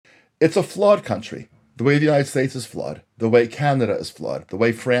It's a flawed country. The way the United States is flawed, the way Canada is flawed, the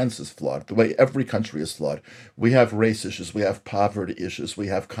way France is flawed, the way every country is flawed. We have race issues, we have poverty issues, we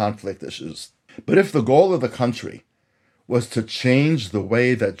have conflict issues. But if the goal of the country was to change the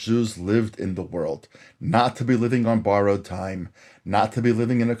way that Jews lived in the world, not to be living on borrowed time, not to be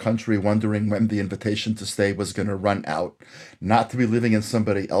living in a country wondering when the invitation to stay was going to run out, not to be living in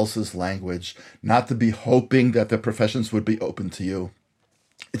somebody else's language, not to be hoping that the professions would be open to you,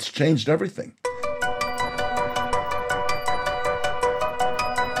 it's changed everything.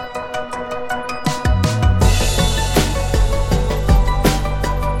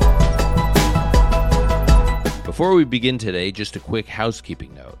 Before we begin today, just a quick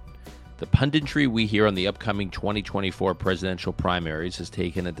housekeeping note. The punditry we hear on the upcoming 2024 presidential primaries has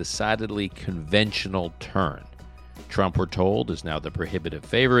taken a decidedly conventional turn. Trump, we're told, is now the prohibitive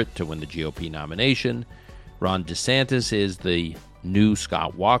favorite to win the GOP nomination. Ron DeSantis is the new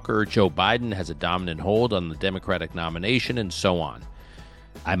Scott Walker. Joe Biden has a dominant hold on the Democratic nomination, and so on.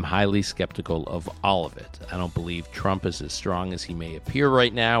 I'm highly skeptical of all of it. I don't believe Trump is as strong as he may appear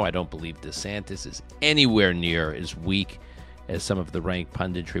right now. I don't believe DeSantis is anywhere near as weak as some of the rank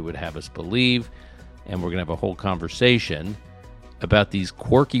punditry would have us believe. And we're going to have a whole conversation about these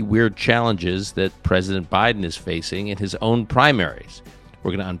quirky, weird challenges that President Biden is facing in his own primaries. We're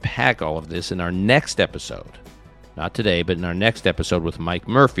going to unpack all of this in our next episode. Not today, but in our next episode with Mike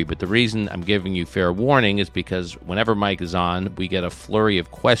Murphy. But the reason I'm giving you fair warning is because whenever Mike is on, we get a flurry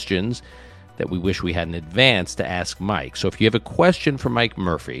of questions that we wish we had in advance to ask Mike. So if you have a question for Mike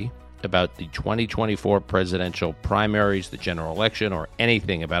Murphy about the 2024 presidential primaries, the general election, or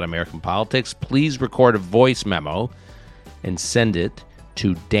anything about American politics, please record a voice memo and send it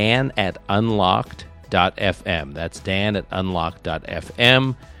to dan@unlocked.fm. That's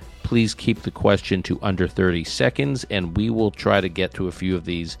dan@unlocked.fm. Please keep the question to under 30 seconds, and we will try to get to a few of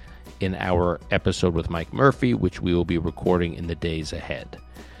these in our episode with Mike Murphy, which we will be recording in the days ahead.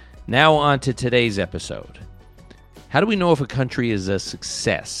 Now on to today's episode. How do we know if a country is a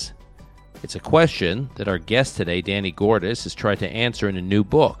success? It's a question that our guest today, Daniel Gordis, has tried to answer in a new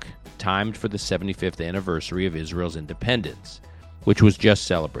book, timed for the 75th anniversary of Israel's independence, which was just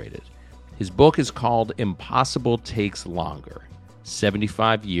celebrated. His book is called Impossible Takes Longer.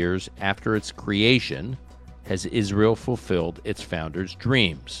 75 years after its creation, has Israel fulfilled its founders'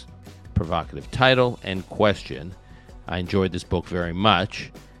 dreams? Provocative title and question. I enjoyed this book very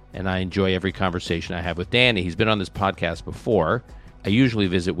much, and I enjoy every conversation I have with Danny. He's been on this podcast before. I usually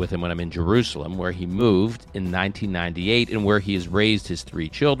visit with him when I'm in Jerusalem, where he moved in 1998 and where he has raised his 3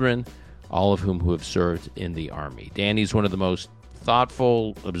 children, all of whom have served in the army. Danny's one of the most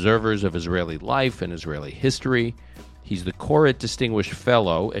thoughtful observers of Israeli life and Israeli history. He's the Koret Distinguished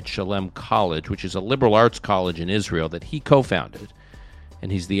Fellow at Shalem College, which is a liberal arts college in Israel that he co-founded. And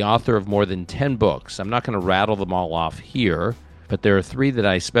he's the author of more than 10 books. I'm not going to rattle them all off here, but there are 3 that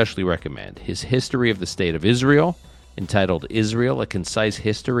I especially recommend. His History of the State of Israel, entitled Israel, A Concise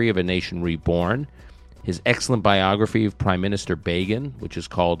History of a Nation Reborn. His excellent biography of Prime Minister Begin, which is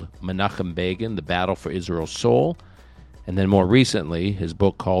called Menachem Begin, The Battle for Israel's Soul. And then more recently, his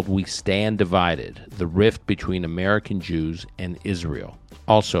book called We Stand Divided, The Rift Between American Jews and Israel.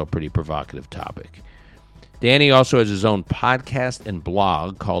 Also a pretty provocative topic. Danny also has his own podcast and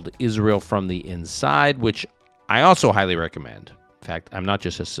blog called Israel from the Inside, which I also highly recommend. In fact, I'm not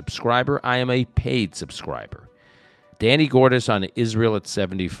just a subscriber, I am a paid subscriber. Danny Gordis on Israel at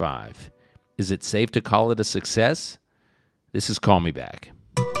 75. Is it safe to call it a success? This is Call Me Back.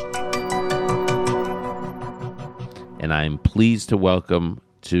 And I'm pleased to welcome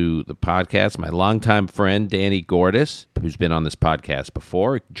to the podcast my longtime friend, Daniel Gordis, who's been on this podcast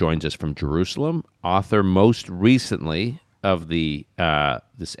before. He joins us from Jerusalem, author most recently of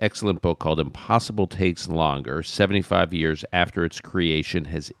this excellent book called Impossible Takes Longer, 75 years after its creation,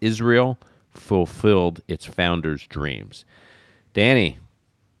 has Israel fulfilled its founders' dreams. Danny,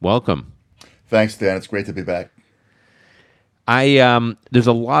 welcome. Thanks, Dan. It's great to be back. There's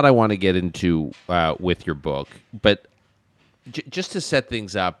a lot I want to get into with your book, but just to set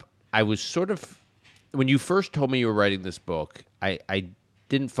things up, I was sort of, when you first told me you were writing this book, I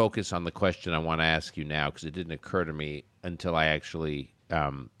didn't focus on the question I want to ask you now because it didn't occur to me until I actually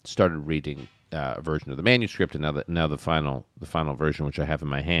started reading a version of the manuscript and now the final version, which I have in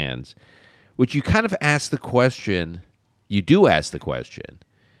my hands, which you kind of ask the question, you do ask the question,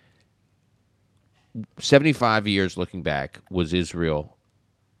 75 years looking back, is Israel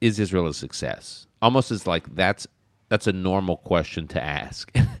a success? Almost as like that's a normal question to ask.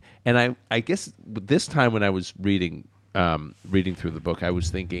 And I guess this time when I was reading through the book, I was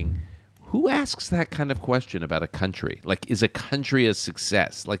thinking, who asks that kind of question about a country? Like, is a country a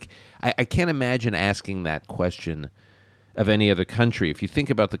success? Like, I can't imagine asking that question of any other country. If you think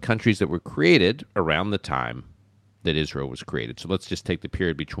about the countries that were created around the time that Israel was created, so let's just take the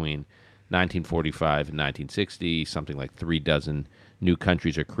period between 1945 and 1960, something like 36 new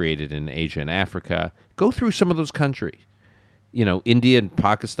countries are created in Asia and Africa. Go through some of those countries. You know, India and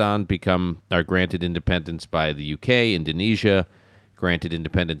Pakistan are granted independence by the UK, Indonesia granted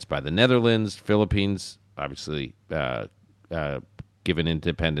independence by the Netherlands, Philippines, obviously given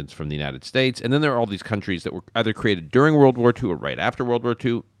independence from the United States. And then there are all these countries that were either created during World War II or right after World War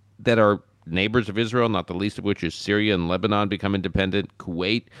II that are neighbors of Israel, not the least of which is Syria and Lebanon become independent.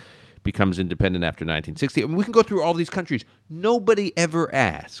 Kuwait becomes independent after 1960. I mean, we can go through all these countries. Nobody ever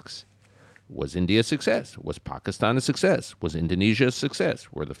asks, was India a success? Was Pakistan a success? Was Indonesia a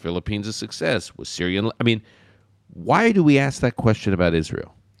success? Were the Philippines a success? Was Syria? I mean, why do we ask that question about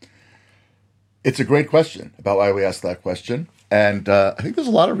Israel? It's a great question about why we ask that question. And I think there's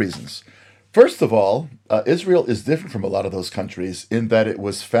a lot of reasons. First of all, Israel is different from a lot of those countries in that it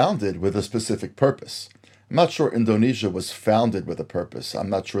was founded with a specific purpose. I'm not sure Indonesia was founded with a purpose. I'm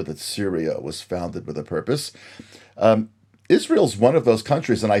not sure that Syria was founded with a purpose. Israel's one of those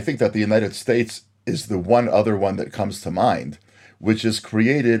countries, and I think that the United States is the one other one that comes to mind, which is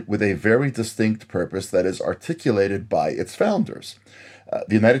created with a very distinct purpose that is articulated by its founders.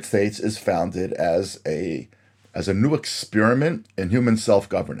 The United States is founded as a new experiment in human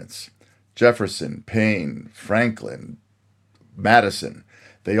self-governance. Jefferson, Paine, Franklin, Madison,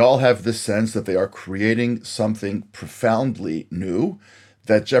 they all have this sense that they are creating something profoundly new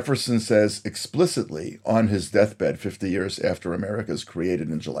that Jefferson says explicitly on his deathbed 50 years after America is created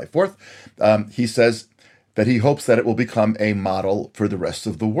in July 4th. He says that he hopes that it will become a model for the rest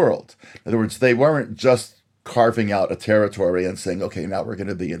of the world. In other words, they weren't just carving out a territory and saying, okay, now we're going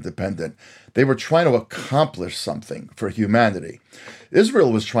to be independent. They were trying to accomplish something for humanity.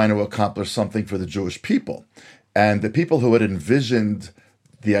 Israel was trying to accomplish something for the Jewish people. And the people who had envisioned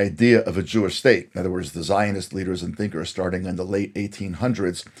the idea of a Jewish state, in other words, the Zionist leaders and thinkers starting in the late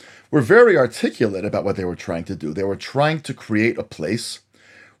 1800s, were very articulate about what they were trying to do. They were trying to create a place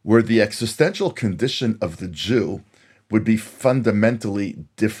where the existential condition of the Jew would be fundamentally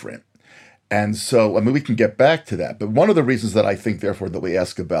different. And so, I mean, we can get back to that. But one of the reasons that I think, therefore, that we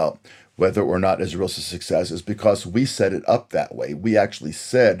ask about whether or not Israel's a success is because we set it up that way. We actually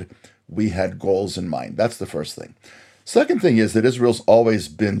said we had goals in mind. That's the first thing. Second thing is that Israel's always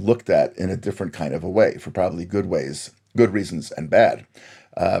been looked at in a different kind of a way, for probably good reasons and bad.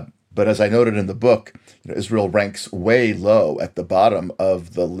 But as I noted in the book, Israel ranks way low at the bottom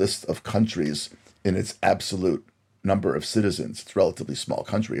of the list of countries in its absolute number of citizens. It's a relatively small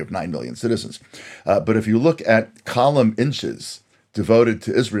country of 9 million citizens. But if you look at column inches devoted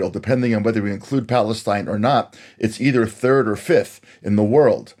to Israel, depending on whether we include Palestine or not, it's either third or fifth in the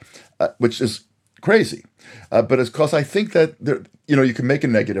world, which is crazy. But it's because I think that you can make a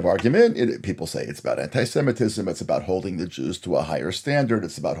negative argument. People say it's about anti-Semitism. It's about holding the Jews to a higher standard.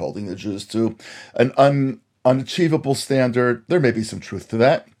 It's about holding the Jews to an unachievable standard. There may be some truth to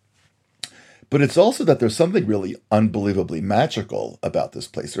that. But it's also that there's something really unbelievably magical about this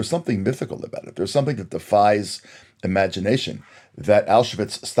place. There's something mythical about it. There's something that defies imagination. That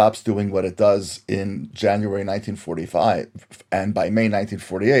Auschwitz stops doing what it does in January 1945, and by May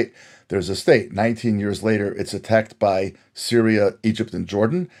 1948, there's a state. 19 years later, it's attacked by Syria, Egypt, and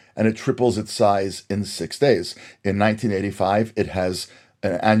Jordan, and it triples its size in 6 days. In 1985, it has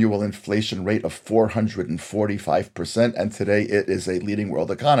an annual inflation rate of 445%, and today it is a leading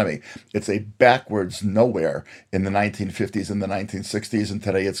world economy. It's a backwards nowhere in the 1950s and the 1960s, and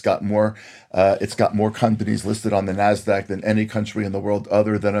today it's got more companies listed on the Nasdaq than any country in the world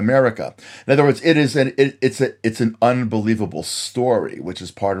other than America. In other words, it's an unbelievable story, which is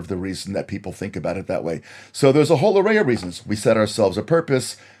part of the reason that people think about it that way. So there's a whole array of reasons. We set ourselves a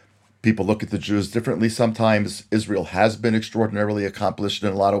purpose. People look at the Jews differently sometimes. Israel has been extraordinarily accomplished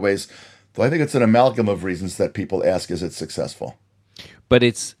in a lot of ways. So I think it's an amalgam of reasons that people ask, is it successful? But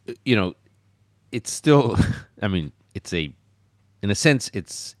it's still, I mean, in a sense,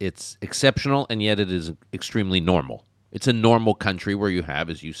 it's exceptional, and yet it is extremely normal. It's a normal country where you have,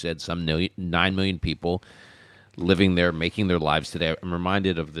 as you said, 9 million people living there, making their lives today. I'm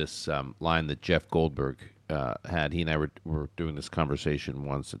reminded of this line that Jeff Goldberg had. He and I were doing this conversation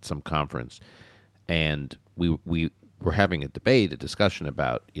once at some conference, and we were having a discussion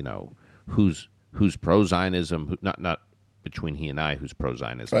about who's pro-Zionism, not between he and I who's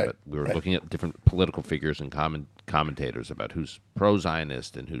pro-Zionism, right, but we were right. looking at different political figures and commentators about who's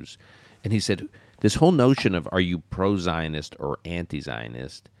pro-Zionist and he said this whole notion of are you pro-Zionist or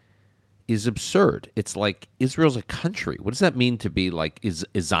anti-Zionist is absurd. It's like Israel's a country. What does that mean to be like? Is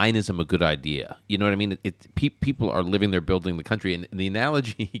Zionism a good idea? You know what I mean? People are living there, building the country. And the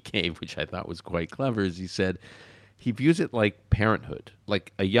analogy he gave, which I thought was quite clever, is he said he views it like parenthood,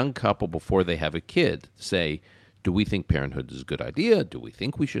 like a young couple before they have a kid say, do we think parenthood is a good idea? Do we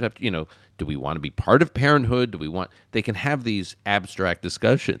think we should have, do we want to be part of parenthood? They can have these abstract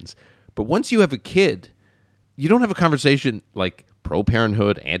discussions. But once you have a kid, you don't have a conversation like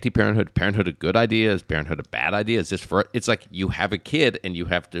pro-parenthood, anti-parenthood, parenthood a good idea, is parenthood a bad idea? It's like you have a kid and you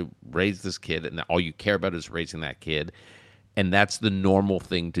have to raise this kid and all you care about is raising that kid. And that's the normal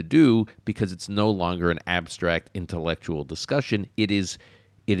thing to do because it's no longer an abstract intellectual discussion. It is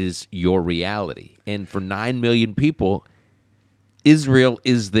your reality. And for 9 million people, Israel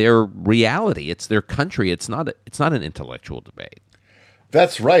is their reality. It's their country. It's not an intellectual debate.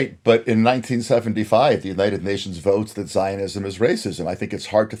 That's right. But in 1975, the United Nations votes that Zionism is racism. I think it's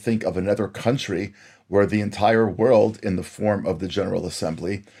hard to think of another country where the entire world, in the form of the General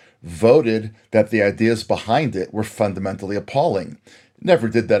Assembly, voted that the ideas behind it were fundamentally appalling. It never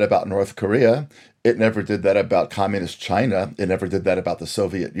did that about North Korea. It never did that about communist China. It never did that about the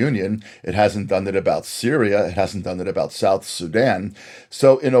Soviet Union. It hasn't done it about Syria. It hasn't done it about South Sudan.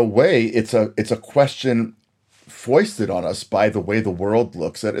 So in a way, it's a question foisted on us by the way the world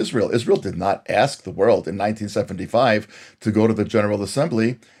looks at Israel. Israel did not ask the world in 1975 to go to the General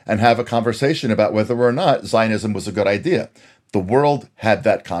Assembly and have a conversation about whether or not Zionism was a good idea. The world had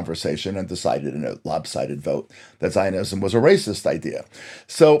that conversation and decided in a lopsided vote that Zionism was a racist idea.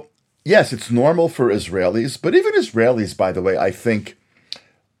 So, yes, it's normal for Israelis, but even Israelis, by the way, I think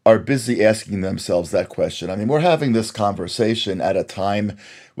are busy asking themselves that question. I mean, we're having this conversation at a time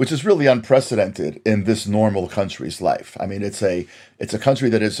which is really unprecedented in this normal country's life. I mean, it's a country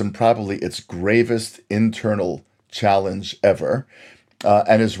that is in probably its gravest internal challenge ever.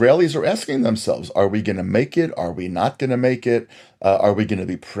 And Israelis are asking themselves, are we going to make it? Are we not going to make it? Are we going to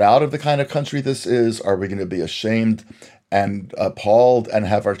be proud of the kind of country this is? Are we going to be ashamed and appalled and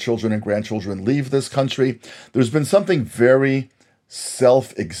have our children and grandchildren leave this country? There's been something very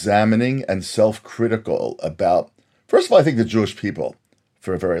self-examining and self-critical about, first of all, I think the Jewish people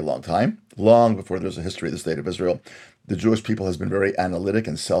for a very long time, long before there's a history of the state of Israel. The Jewish people has been very analytic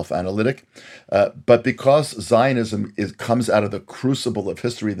and self-analytic. But because Zionism comes out of the crucible of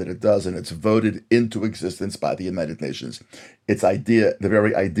history that it does, and it's voted into existence by the United Nations, the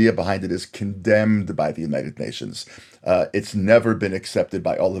very idea behind it is condemned by the United Nations. It's never been accepted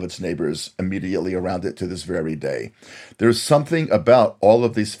by all of its neighbors immediately around it to this very day. There's something about all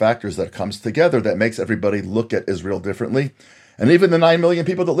of these factors that comes together that makes everybody look at Israel differently. And even the 9 million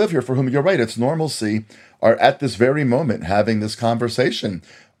people that live here, for whom you're right, it's normalcy, are at this very moment having this conversation.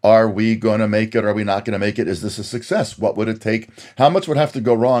 Are we going to make it? Are we not going to make it? Is this a success? What would it take? How much would have to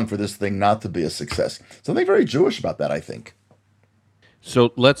go wrong for this thing not to be a success? Something very Jewish about that, I think.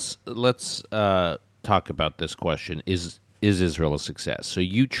 So let's talk about this question. Is Israel a success? So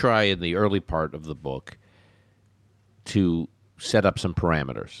you try in the early part of the book to set up some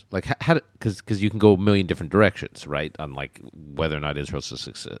parameters, like how because you can go a million different directions, right? On like whether or not Israel's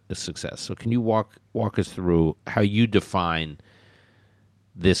a success. So can you walk us through how you define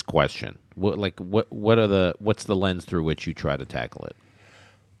this question? What's the lens through which you try to tackle it?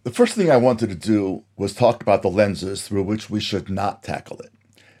 The first thing I wanted to do was talk about the lenses through which we should not tackle it.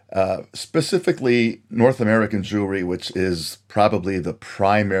 Specifically, North American Jewry, which is probably the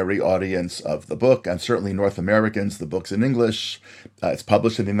primary audience of the book, and certainly North Americans. The book's in English. It's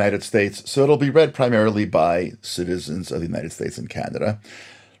published in the United States, so it'll be read primarily by citizens of the United States and Canada.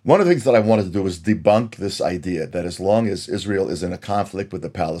 One of the things that I wanted to do was debunk this idea that as long as Israel is in a conflict with the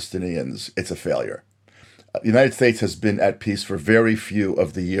Palestinians, it's a failure. The United States has been at peace for very few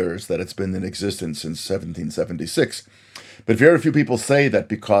of the years that it's been in existence since 1776. But very few people say that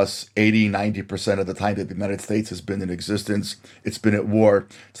because 80-90% of the time that the United States has been in existence, it's been at war.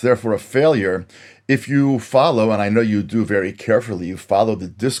 It's therefore a failure. If you follow, and I know you do very carefully, you follow the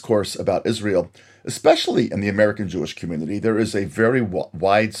discourse about Israel, especially in the American Jewish community, there is a very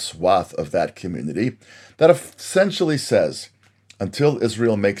wide swath of that community that essentially says, until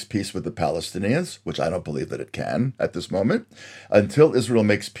Israel makes peace with the Palestinians, which I don't believe that it can at this moment, until Israel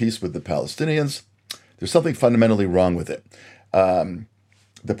makes peace with the Palestinians, there's something fundamentally wrong with it.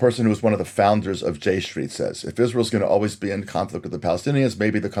 The person who was one of the founders of J Street says, if Israel's going to always be in conflict with the Palestinians,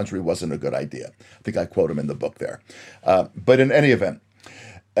 maybe the country wasn't a good idea. I think I quote him in the book there. But in any event,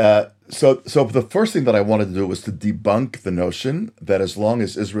 so the first thing that I wanted to do was to debunk the notion that as long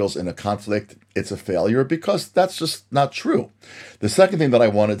as Israel's in a conflict, it's a failure, because that's just not true. The second thing that I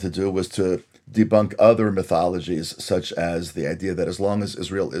wanted to do was to debunk other mythologies, such as the idea that as long as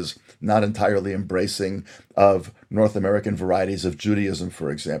Israel is not entirely embracing of North American varieties of Judaism, for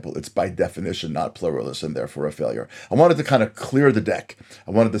example, it's by definition not pluralist and therefore a failure. I wanted to kind of clear the deck.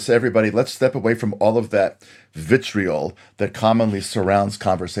 I wanted to say, everybody, let's step away from all of that vitriol that commonly surrounds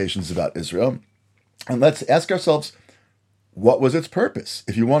conversations about Israel, and let's ask ourselves, what was its purpose?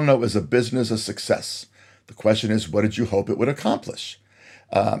 If you want to know, is a business a success? The question is, what did you hope it would accomplish?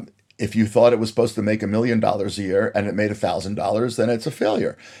 If you thought it was supposed to make $1 million a year and it made $1,000, then it's a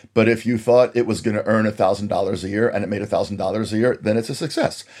failure. But if you thought it was going to earn $1,000 a year and it made $1,000 a year, then it's a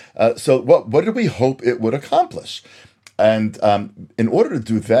success. So what did we hope it would accomplish? And in order to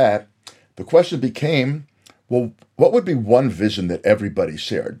do that, the question became, well, what would be one vision that everybody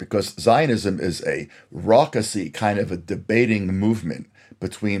shared? Because Zionism is a raucousy kind of a debating movement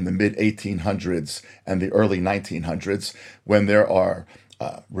between the mid-1800s and the early 1900s, when there are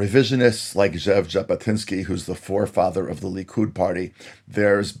revisionists like Zev Jabotinsky, who's the forefather of the Likud party.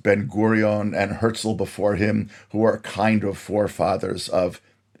 There's Ben-Gurion and Herzl before him, who are kind of forefathers of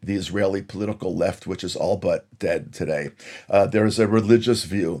the Israeli political left, which is all but dead today. There is a religious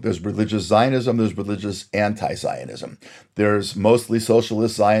view. There's religious Zionism. There's religious anti-Zionism. There's mostly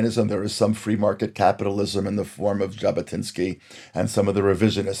socialist Zionism. There is some free market capitalism in the form of Jabotinsky and some of the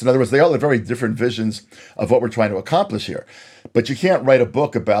revisionists. In other words, they all have very different visions of what we're trying to accomplish here. But you can't write a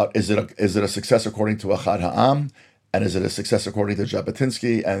book about, is it a success according to Achad Ha'am? And is it a success according to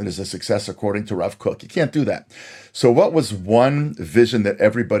Jabotinsky? And is it a success according to Rav Kook? You can't do that. So what was one vision that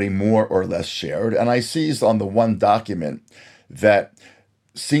everybody more or less shared? And I seized on the one document that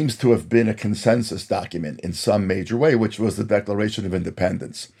seems to have been a consensus document in some major way, which was the Declaration of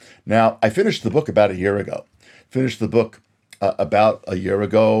Independence. Now, I finished the book about a year ago. About a year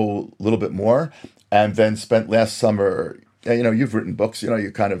ago, a little bit more, and then spent last summer. You've written books,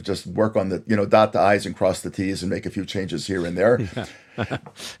 you kind of just work on the, dot the I's and cross the T's and make a few changes here and there.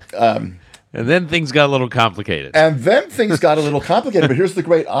 And then things got a little complicated. But here's the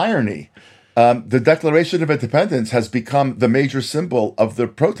great irony. The Declaration of Independence has become the major symbol of the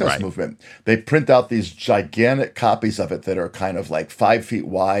protest movement. They print out these gigantic copies of it that are kind of like 5 feet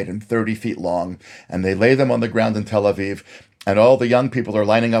wide and 30 feet long, and they lay them on the ground in Tel Aviv. And all the young people are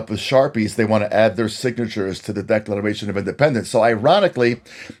lining up with Sharpies. They want to add their signatures to the Declaration of Independence. So ironically,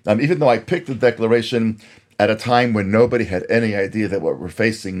 even though I picked the Declaration at a time when nobody had any idea that what we're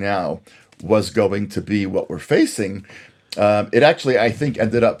facing now was going to be what we're facing, it actually, I think,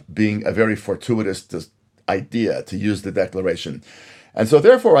 ended up being a very fortuitous idea to use the Declaration. And so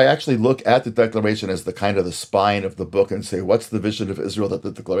therefore, I actually look at the Declaration as the kind of the spine of the book and say, what's the vision of Israel that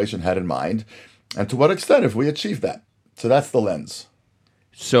the Declaration had in mind? And to what extent have we achieved that? So that's the lens.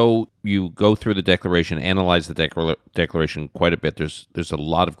 So you go through the Declaration, analyze the Declaration quite a bit. There's a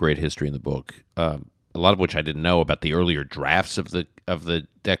lot of great history in the book, a lot of which I didn't know about the earlier drafts of the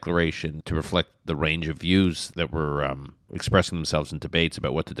Declaration to reflect the range of views that were expressing themselves in debates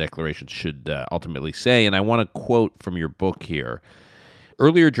about what the Declaration should ultimately say. And I want to quote from your book here.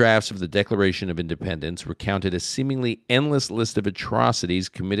 Earlier drafts of the Declaration of Independence recounted a seemingly endless list of atrocities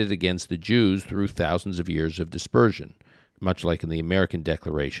committed against the Jews through thousands of years of dispersion, much like in the American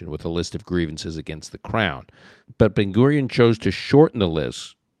Declaration, with a list of grievances against the Crown. But Ben-Gurion chose to shorten the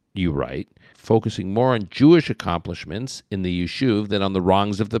list, you write, focusing more on Jewish accomplishments in the Yishuv than on the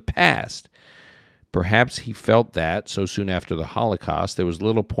wrongs of the past. Perhaps he felt that, so soon after the Holocaust, there was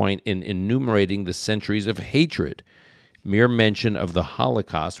little point in enumerating the centuries of hatred. Mere mention of the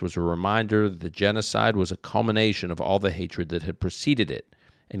Holocaust was a reminder that the genocide was a culmination of all the hatred that had preceded it.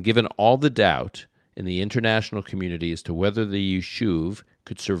 And given all the doubt in the international community as to whether the Yishuv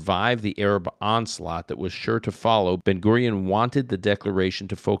could survive the Arab onslaught that was sure to follow, Ben-Gurion wanted the Declaration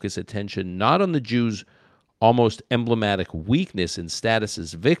to focus attention not on the Jews' almost emblematic weakness in status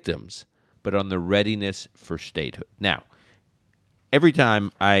as victims, but on the readiness for statehood. Now, every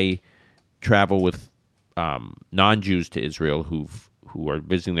time I travel with non-Jews to Israel who are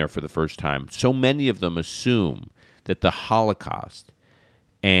visiting there for the first time, so many of them assume that the Holocaust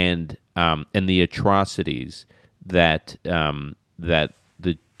and the atrocities that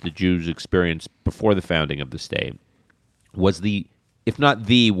the Jews experienced before the founding of the state was the, if not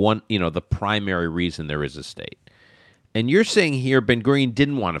the one, the primary reason there is a state. And you're saying here Ben-Gurion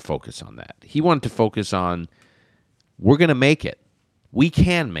didn't want to focus on that. He wanted to focus on, we're going to make it. We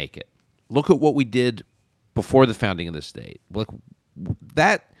can make it. Look at what we did before the founding of the state. Look,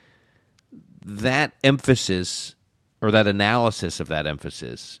 that emphasis, or that analysis of that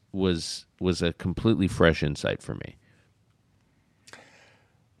emphasis, was a completely fresh insight for me.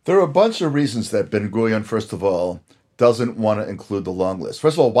 There are a bunch of reasons that Ben-Gurion, first of all, doesn't want to include the long list.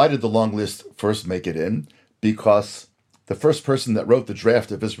 First of all, why did the long list first make it in? Because the first person that wrote the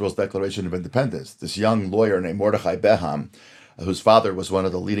draft of Israel's Declaration of Independence, this young lawyer named Mordechai Beham, whose father was one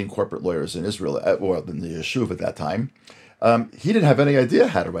of the leading corporate lawyers in Israel, or in the Yeshuv at that time, he didn't have any idea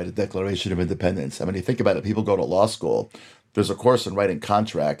how to write a Declaration of Independence. I mean, you think about it, people go to law school. There's a course in writing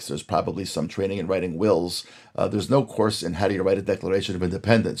contracts. There's probably some training in writing wills. There's no course in how do you write a Declaration of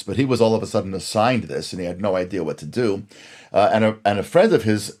Independence. But he was all of a sudden assigned this, and he had no idea what to do. And a friend of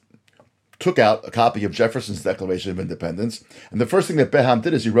his took out a copy of Jefferson's Declaration of Independence. And the first thing that Beham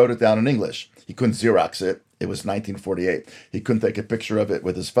did is he wrote it down in English. He couldn't Xerox it. It was 1948. He couldn't take a picture of it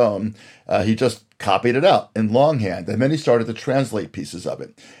with his phone. He just copied it out in longhand. And then he started to translate pieces of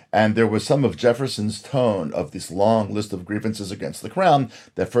it. And there was some of Jefferson's tone of this long list of grievances against the crown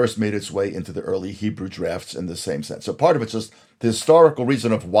that first made its way into the early Hebrew drafts in the same sense. So part of it's just the historical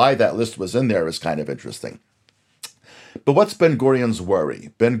reason of why that list was in there is kind of interesting. But what's Ben-Gurion's worry?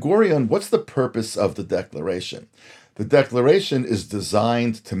 Ben-Gurion, what's the purpose of the Declaration? The Declaration is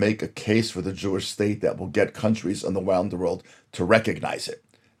designed to make a case for the Jewish state that will get countries around the world to recognize it.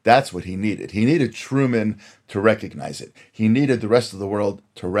 That's what he needed. He needed Truman to recognize it. He needed the rest of the world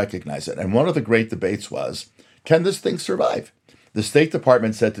to recognize it. And one of the great debates was, can this thing survive? The State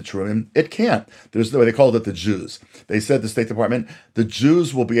Department said to Truman, it can't. There's no way. They called it the Jews. They said, the State Department, the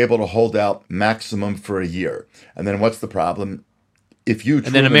Jews will be able to hold out maximum for a year. And then what's the problem? If you and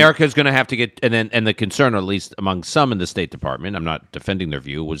then America is going to have to get, and the concern, at least among some in the State Department, I'm not defending their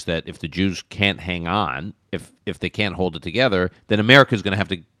view, was that if the Jews can't hang on, if they can't hold it together, then America is going to have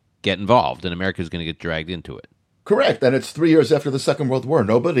to get involved, and America is going to get dragged into it. Correct. And it's 3 years after the Second World War.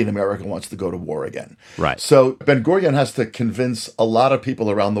 Nobody in America wants to go to war again. Right. So Ben-Gurion has to convince a lot of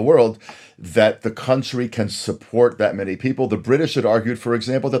people around the world that the country can support that many people. The British had argued, for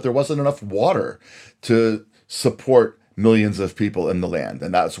example, that there wasn't enough water to support millions of people in the land.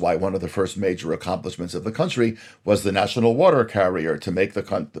 And that's why one of the first major accomplishments of the country was the national water carrier to make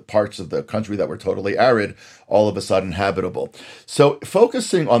the parts of the country that were totally arid all of a sudden habitable. So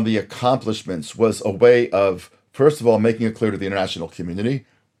focusing on the accomplishments was a way of, first of all, making it clear to the international community,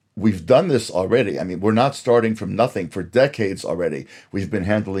 we've done this already. I mean, we're not starting from nothing. For decades already, we've been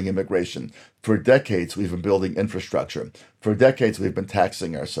handling immigration. For decades, we've been building infrastructure. For decades, we've been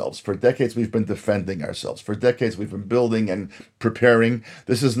taxing ourselves. For decades, we've been defending ourselves. For decades, we've been building and preparing.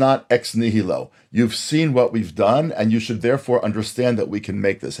 This is not ex nihilo. You've seen what we've done, and you should therefore understand that we can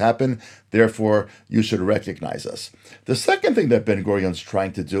make this happen. Therefore, you should recognize us. The second thing that Ben-Gurion's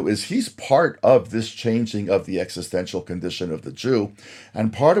trying to do is he's part of this changing of the existential condition of the Jew.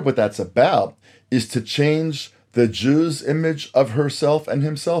 And part of what that's about is to change the Jew's image of herself and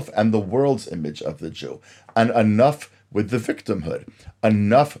himself and the world's image of the Jew. And enough with the victimhood,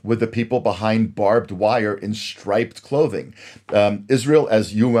 enough with the people behind barbed wire in striped clothing. Israel,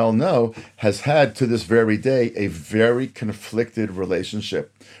 as you well know, has had to this very day a very conflicted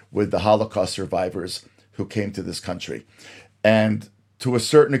relationship with the Holocaust survivors who came to this country. And to a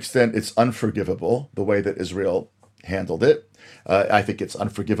certain extent, it's unforgivable the way that Israel handled it. I think it's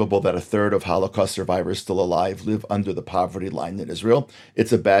unforgivable that a third of Holocaust survivors still alive live under the poverty line in Israel.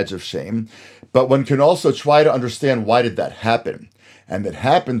 It's a badge of shame. But one can also try to understand why did that happen. And it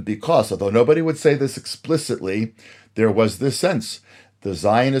happened because, although nobody would say this explicitly, there was this sense. The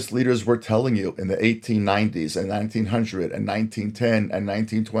Zionist leaders were telling you in the 1890s and 1900 and 1910 and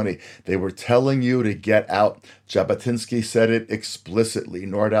 1920, they were telling you to get out. Jabotinsky said it explicitly.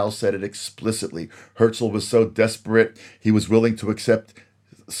 Nordau said it explicitly. Herzl was so desperate, he was willing to accept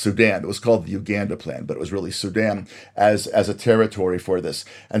Sudan. It was called the Uganda Plan, but it was really Sudan as a territory for this.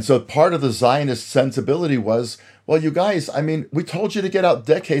 And so part of the Zionist sensibility was, well, you guys, I mean, we told you to get out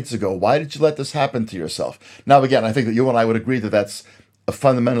decades ago. Why did you let this happen to yourself? Now, again, I think that you and I would agree that that's a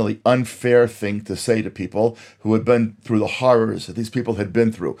fundamentally unfair thing to say to people who had been through the horrors that these people had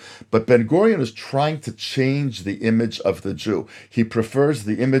been through. But Ben-Gurion is trying to change the image of the Jew. He prefers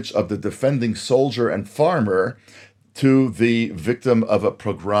the image of the defending soldier and farmer to the victim of a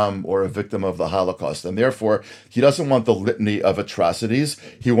pogrom or a victim of the Holocaust. And therefore, he doesn't want the litany of atrocities.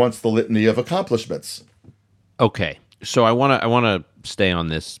 He wants the litany of accomplishments. Okay. So I want to stay on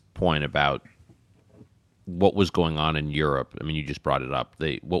this point about what was going on in Europe. I mean, you just brought it up.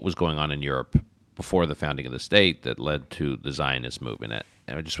 What was going on in Europe before the founding of the state that led to the Zionist movement.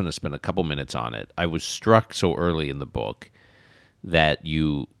 And I just want to spend a couple minutes on it. I was struck so early in the book that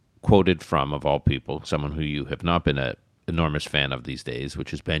you quoted from, of all people, someone who you have not been an enormous fan of these days,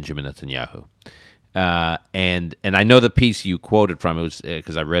 which is Benjamin Netanyahu. And I know the piece you quoted from, it was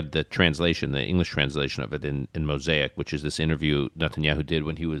because I read the translation, the English translation of it in Mosaic, which is this interview Netanyahu did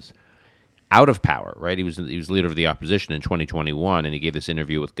when he was out of power, right? He was leader of the opposition in 2021, and he gave this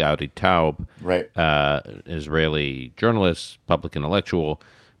interview with Gaudi Taub, Right. Israeli journalist, public intellectual,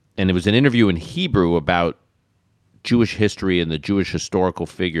 and it was an interview in Hebrew about Jewish history and the Jewish historical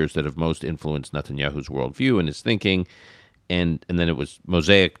figures that have most influenced Netanyahu's worldview and his thinking. And then it was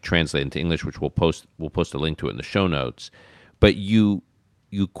Mosaic translated into English, which we'll post a link to it in the show notes. But you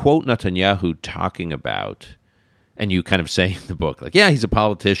quote Netanyahu talking about, and you kind of say in the book, like, yeah, he's a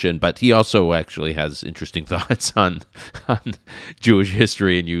politician, but he also actually has interesting thoughts on Jewish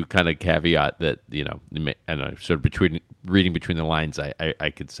history, and you kind of caveat that, I don't know, sort of reading between the lines, I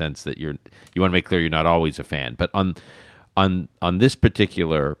could sense that you want to make clear you're not always a fan. But on this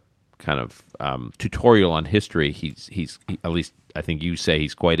particular kind of tutorial on history, he's at least I think you say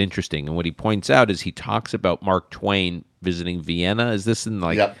he's quite interesting. And what he points out is he talks about Mark Twain visiting Vienna. Is this in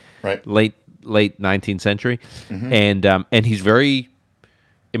Yep, right. late 19th century? And he's very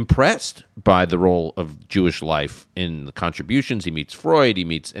impressed by the role of Jewish life in the contributions. He meets Freud,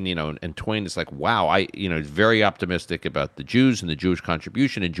 and Twain is like, wow, he's very optimistic about the Jews and the Jewish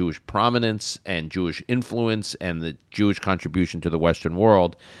contribution and Jewish prominence and Jewish influence and the Jewish contribution to the Western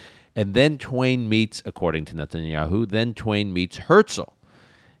world. And then Twain meets, according to Netanyahu, Herzl,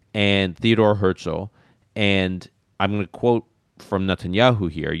 and Theodore Herzl. And I'm going to quote from Netanyahu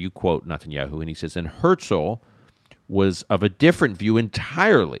here. You quote Netanyahu, and he says, and Herzl was of a different view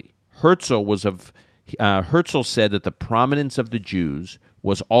entirely. Herzl said that the prominence of the Jews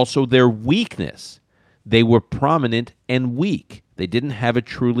was also their weakness. They were prominent and weak. They didn't have a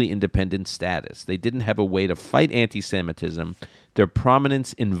truly independent status. They didn't have a way to fight anti-Semitism. Their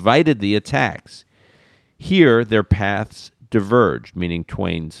prominence invited the attacks. Here, their paths diverged, meaning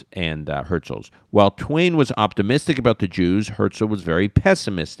Twain's and Herzl's. While Twain was optimistic about the Jews, Herzl was very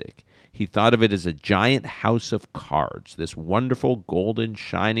pessimistic. He thought of it as a giant house of cards, this wonderful, golden,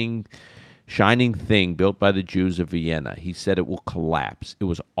 shining thing built by the Jews of Vienna. He said it will collapse. It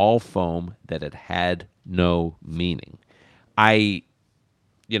was all foam, that it had no meaning. I've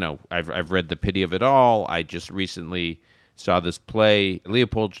read The Pity of It All. I just recently saw this play,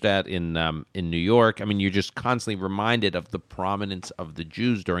 Leopoldstadt, in New York. I mean, you're just constantly reminded of the prominence of the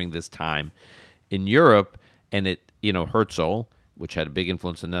Jews during this time in Europe. And Herzl, which had a big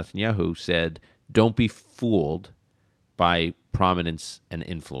influence on Netanyahu, said, don't be fooled by prominence and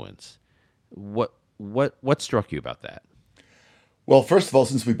influence. What struck you about that? Well, first of all,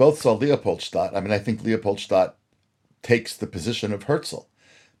 since we both saw Leopoldstadt, I think Leopoldstadt takes the position of Herzl.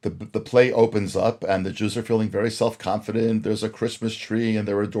 The play opens up, and the Jews are feeling very self-confident. There's a Christmas tree, and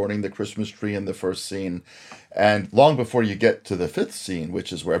they're adorning the Christmas tree in the first scene. And long before you get to the fifth scene,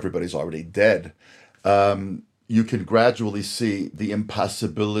 which is where everybody's already dead, you can gradually see the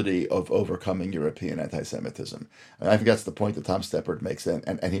impossibility of overcoming European anti-Semitism. And I think that's the point that Tom Steppard makes,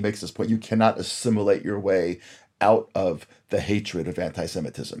 and he makes this point. You cannot assimilate your way out of the hatred of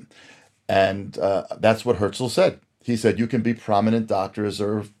anti-Semitism. And that's what Herzl said. He said, you can be prominent doctors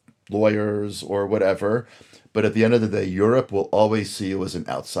or lawyers or whatever, but at the end of the day, Europe will always see you as an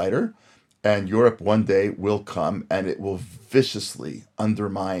outsider, and Europe one day will come and it will viciously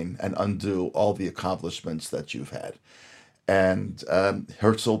undermine and undo all the accomplishments that you've had. And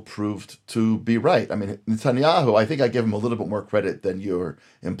Herzl proved to be right. I mean, Netanyahu, I think I give him a little bit more credit than you're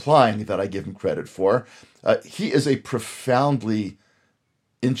implying that I give him credit for. He is a profoundly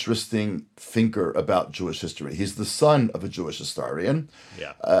interesting thinker about Jewish history. He's the son of a Jewish historian.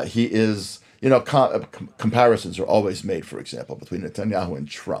 Yeah. He is, comparisons are always made, for example, between Netanyahu and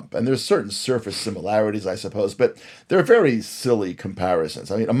Trump. And there's certain surface similarities, I suppose, but they're very silly comparisons.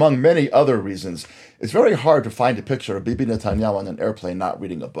 I mean, among many other reasons, it's very hard to find a picture of Bibi Netanyahu on an airplane not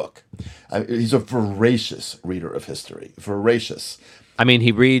reading a book. He's a voracious reader of history, voracious. I mean,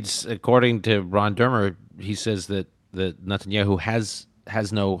 he reads, according to Ron Dermer, he says that Netanyahu has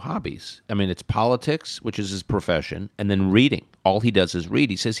no hobbies. I mean, it's politics, which is his profession, and then reading. All he does is read.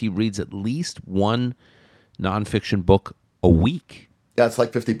 He says he reads at least one nonfiction book a week. Yeah, it's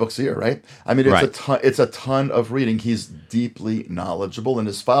like 50 books a year, right? I mean, it's a ton of reading. He's deeply knowledgeable, and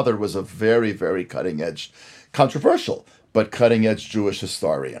his father was a very, very cutting-edge, controversial, but cutting-edge Jewish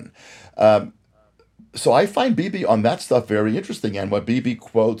historian. So I find Bibi on that stuff very interesting. And what Bibi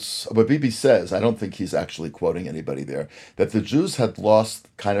says, I don't think he's actually quoting anybody there, that the Jews had lost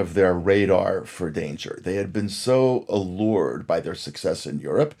kind of their radar for danger. They had been so allured by their success in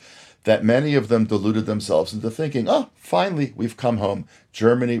Europe that many of them deluded themselves into thinking, finally, we've come home.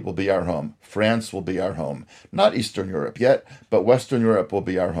 Germany will be our home. France will be our home. Not Eastern Europe yet, but Western Europe will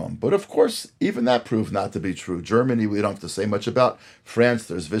be our home. But of course, even that proved not to be true. Germany, we don't have to say much about. France,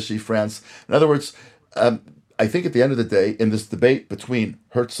 there's Vichy France. In other words, I think at the end of the day, in this debate between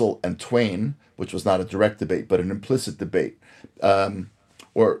Herzl and Twain, which was not a direct debate, but an implicit debate,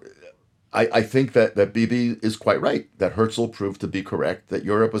 or I think that Bibi is quite right, that Herzl proved to be correct, that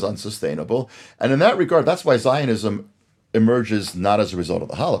Europe was unsustainable. And in that regard, that's why Zionism emerges not as a result of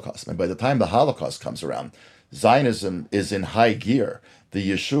the Holocaust. And by the time the Holocaust comes around, Zionism is in high gear.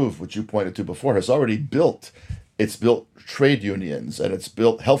 The Yishuv, which you pointed to before, has already built. It's built trade unions, and it's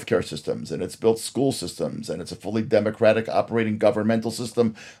built healthcare systems, and it's built school systems, and it's a fully democratic operating governmental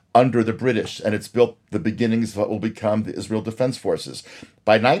system under the British, and it's built the beginnings of what will become the Israel Defense Forces.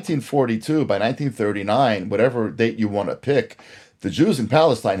 By 1942, by 1939, whatever date you want to pick, the Jews in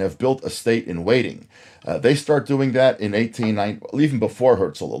Palestine have built a state in waiting. They start doing that in 1890, even before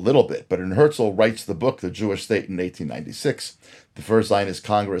Herzl a little bit, but in Herzl writes the book, The Jewish State, in 1896. The first Zionist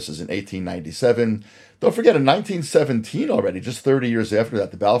Congress is in 1897. Don't forget, in 1917 already, just 30 years after that,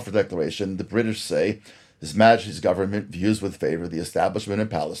 the Balfour Declaration, the British say, His Majesty's government views with favor the establishment in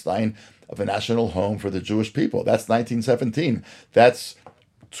Palestine of a national home for the Jewish people. That's 1917. That's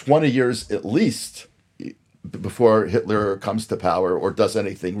 20 years at least before Hitler comes to power or does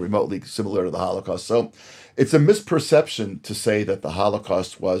anything remotely similar to the Holocaust. So it's a misperception to say that the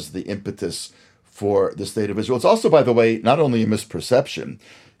Holocaust was the impetus for the state of Israel. It's also, by the way, not only a misperception,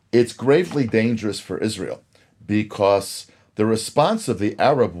 it's gravely dangerous for Israel because the response of the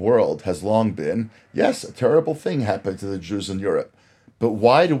Arab world has long been, yes, a terrible thing happened to the Jews in Europe, but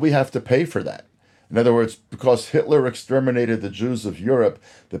why do we have to pay for that? In other words, because Hitler exterminated the Jews of Europe,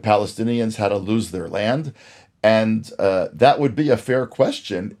 the Palestinians had to lose their land. And that would be a fair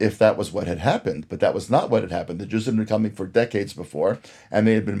question if that was what had happened. But that was not what had happened. The Jews had been coming for decades before, and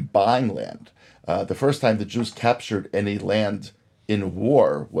they had been buying land. The first time the Jews captured any land in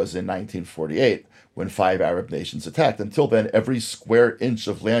war was in 1948, when 5 Arab nations attacked. Until then, every square inch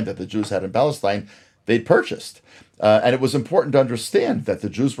of land that the Jews had in Palestine, they'd purchased. And it was important to understand that the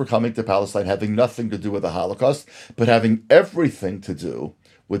Jews were coming to Palestine having nothing to do with the Holocaust, but having everything to do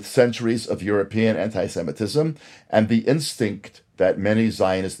with centuries of European anti-Semitism and the instinct that many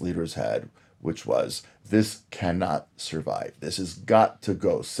Zionist leaders had, which was, this cannot survive. This has got to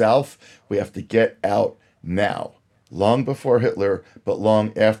go south. We have to get out now. Long before Hitler, but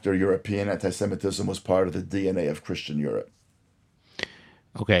long after European anti-Semitism was part of the DNA of Christian Europe.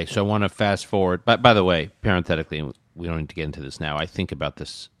 Okay, so I want to fast forward. By the way, parenthetically, we don't need to get into this now. I think about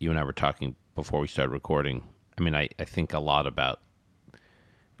this. You and I were talking before we started recording. I mean, I think a lot about,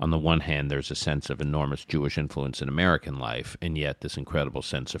 on the one hand, there's a sense of enormous Jewish influence in American life, and yet this incredible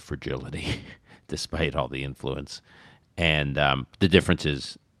sense of fragility, despite all the influence. And the difference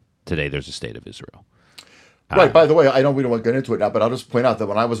is, today there's a state of Israel. Right. By the way, we don't want to get into it now, but I'll just point out that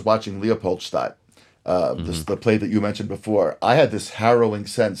when I was watching Leopoldstadt, the play that you mentioned before, I had this harrowing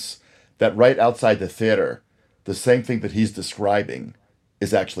sense that right outside the theater, the same thing that he's describing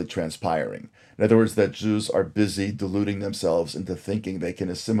is actually transpiring. In other words, that Jews are busy deluding themselves into thinking they can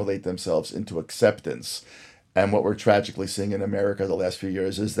assimilate themselves into acceptance. And what we're tragically seeing in America the last few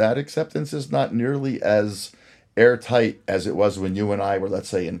years is that acceptance is not nearly as airtight as it was when you and I were, let's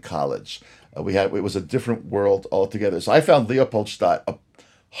say, in college. It was a different world altogether. So I found Leopoldstadt a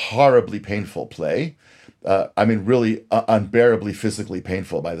horribly painful play. Really unbearably physically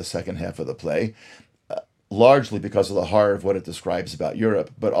painful by the second half of the play, largely because of the horror of what it describes about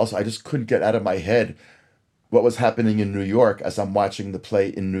Europe. But also, I just couldn't get out of my head what was happening in New York as I'm watching the play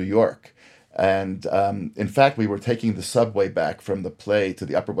in New York. And in fact, we were taking the subway back from the play to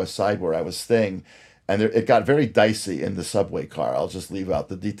the Upper West Side where I was staying. And it got very dicey in the subway car. I'll just leave out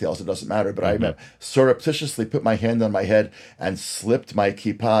the details. It doesn't matter. But I surreptitiously put my hand on my head and slipped my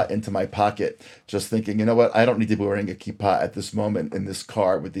kippah into my pocket, just thinking, you know what? I don't need to be wearing a kippah at this moment in this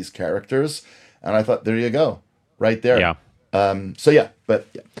car with these characters. And I thought, there you go, right there. Yeah. Yeah.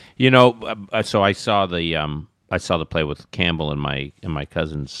 You know, so I saw the play with Campbell and my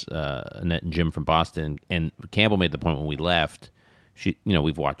cousins Annette and Jim from Boston, and Campbell made the point when we left.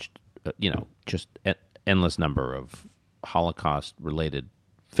 We've watched just endless number of Holocaust-related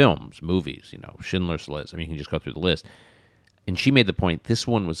films, movies, Schindler's List. I mean, you can just go through the list. And she made the point, this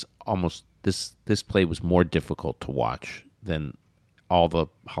one was almost, this play was more difficult to watch than all the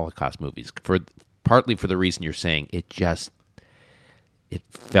Holocaust movies, partly for the reason you're saying, it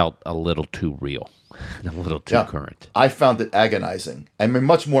felt a little too real, a little too current. I found it agonizing. I mean,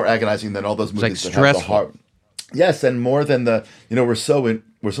 much more agonizing than all those movies that have the horror. Yes, and more than we're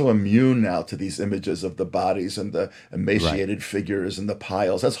so immune now to these images of the bodies and the emaciated figures and the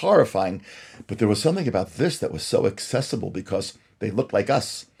piles. That's horrifying. But there was something about this that was so accessible because they looked like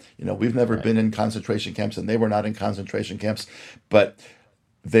us. We've never been in concentration camps, and they were not in concentration camps. But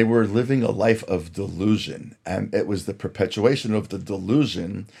they were living a life of delusion. And it was the perpetuation of the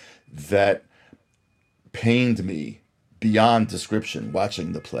delusion that pained me beyond description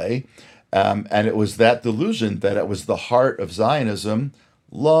watching the play. And it was that delusion that it was the heart of Zionism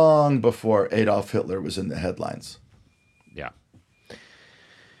long before Adolf Hitler was in the headlines. Yeah.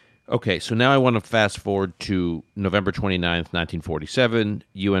 Okay, so now I want to fast forward to November 29th, 1947,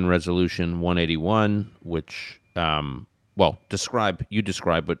 UN Resolution 181, which, describe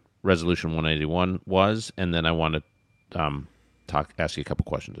what Resolution 181 was, and then I want to ask you a couple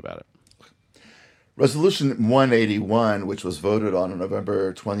questions about it. Resolution 181, which was voted on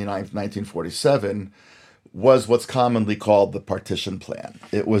November 29th, 1947, was what's commonly called the partition plan.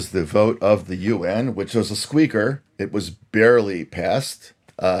 It was the vote of the UN, which was a squeaker. It was barely passed,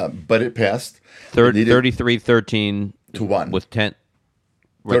 but it passed. 33-13 to 1. With 10...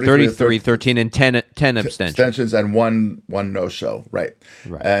 33-13 and 10 abstentions. Abstentions and one no-show, right.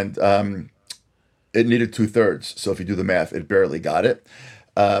 And it needed 2/3. So if you do the math, it barely got it.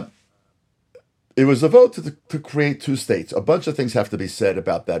 It was a vote to create two states. A bunch of things have to be said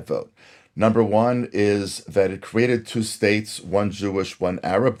about that vote. Number one is that it created two states, one Jewish, one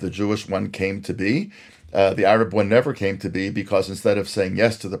Arab. The Jewish one came to be. The Arab one never came to be because instead of saying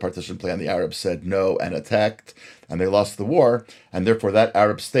yes to the partition plan, the Arabs said no and attacked, and they lost the war. And therefore, that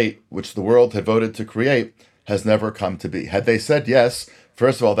Arab state, which the world had voted to create, has never come to be. Had they said yes,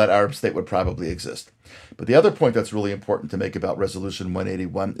 first of all, that Arab state would probably exist. But the other point that's really important to make about Resolution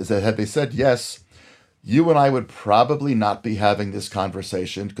 181 is that had they said yes, you and I would probably not be having this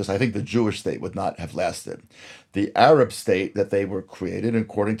conversation because I think the Jewish state would not have lasted. The Arab state that they were created,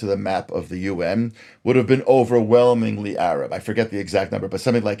 according to the map of the UN, would have been overwhelmingly Arab. I forget the exact number, but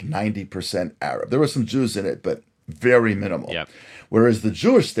something like 90% Arab. There were some Jews in it, but very minimal. Yep. Whereas the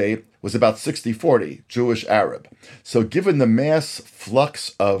Jewish state was about 60-40, Jewish-Arab. So given the mass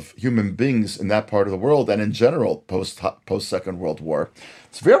flux of human beings in that part of the world and in general post-Second World War,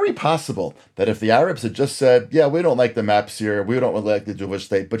 it's very possible that if the Arabs had just said, yeah, we don't like the maps here, we don't like the Jewish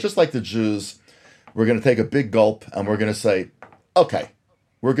state, but just like the Jews, we're going to take a big gulp and we're going to say, okay,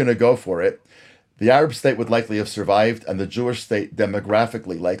 we're going to go for it. The Arab state would likely have survived and the Jewish state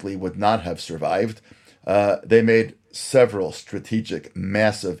demographically likely would not have survived. They made several strategic,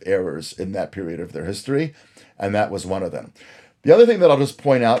 massive errors in that period of their history, and that was one of them. The other thing that I'll just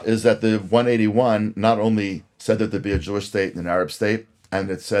point out is that the 181 not only said that there'd be a Jewish state and an Arab state, and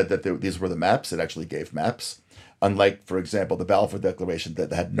it said that these were the maps. It actually gave maps, unlike, for example, the Balfour Declaration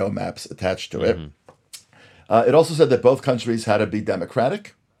that had no maps attached to it. It also said that both countries had to be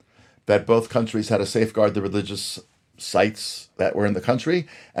democratic, that both countries had to safeguard the religious sites that were in the country,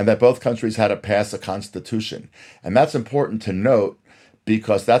 and that both countries had to pass a constitution. And that's important to note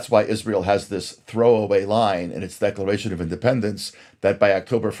because that's why Israel has this throwaway line in its Declaration of Independence that by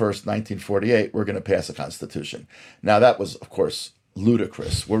October 1st, 1948, we're going to pass a constitution. Now, that was, of course,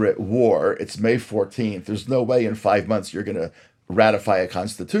 ludicrous. We're at war. It's May 14th. There's no way in 5 months you're going to ratify a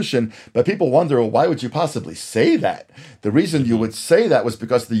constitution. But people wonder, well, why would you possibly say that? The reason you would say that was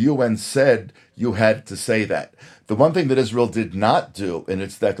because the UN said you had to say that. The one thing that Israel did not do in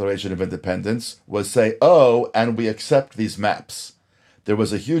its Declaration of Independence was say, oh, and we accept these maps. There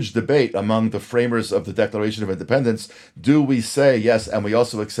was a huge debate among the framers of the Declaration of Independence. Do we say yes, and we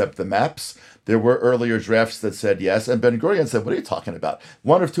also accept the maps? There were earlier drafts that said yes, and Ben-Gurion said, what are you talking about?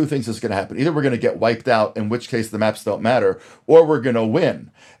 One of two things is going to happen. Either we're going to get wiped out, in which case the maps don't matter, or we're going to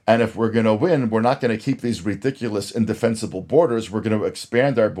win. And if we're going to win, we're not going to keep these ridiculous, indefensible borders. We're going to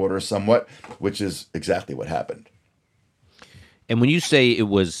expand our borders somewhat, which is exactly what happened. And when you say it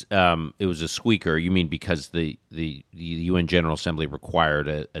was a squeaker, you mean because the UN General Assembly required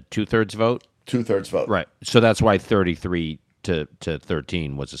a 2/3 vote? 2/3 vote. Right. So that's why 33 to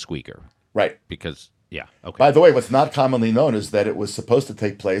 13 was a squeaker. Right. Because, yeah. Okay. By the way, what's not commonly known is that it was supposed to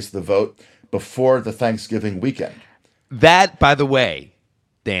take place, the vote, before the Thanksgiving weekend. That, by the way,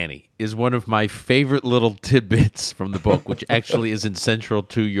 Danny, is one of my favorite little tidbits from the book, which actually isn't central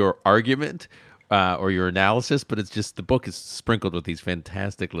to your argument or your analysis, but it's just the book is sprinkled with these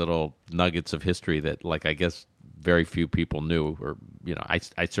fantastic little nuggets of history that, like, I guess very few people knew, or, you know,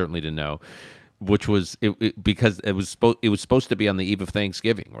 I certainly didn't know. Which was because it was supposed to be on the eve of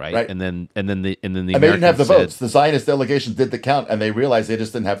Thanksgiving, right? Right. And then the And Americans they didn't have the said, votes. The Zionist delegation did the count, and they realized they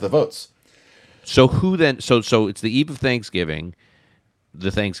just didn't have the votes. So who then? So it's the eve of Thanksgiving,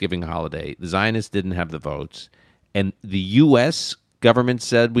 the Thanksgiving holiday. The Zionists didn't have the votes, and the U.S. government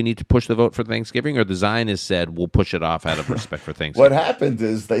said we need to push the vote for Thanksgiving, or the Zionists said we'll push it off out of respect for Thanksgiving. What happened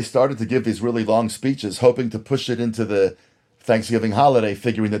is they started to give these really long speeches, hoping to push it into the Thanksgiving holiday,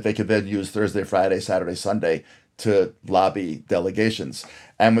 figuring that they could then use Thursday, Friday, Saturday, Sunday to lobby delegations.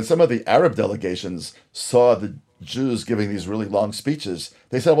 And when some of the Arab delegations saw the Jews giving these really long speeches,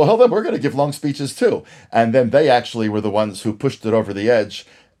 they said, well, hold on, we're going to give long speeches too. And then they actually were the ones who pushed it over the edge.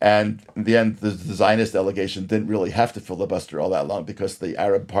 And in the end, the Zionist delegation didn't really have to filibuster all that long because the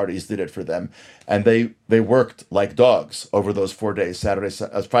Arab parties did it for them. And they worked like dogs over those 4 days, Friday,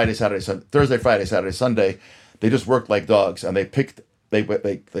 Saturday, Sunday, Thursday, Friday, Saturday, Sunday. They just worked like dogs, and they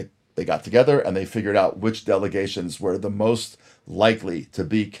got together and they figured out which delegations were the most likely to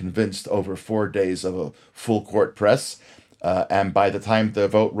be convinced over 4 days of a full court press. And by the time the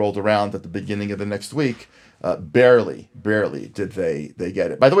vote rolled around at the beginning of the next week, barely did they get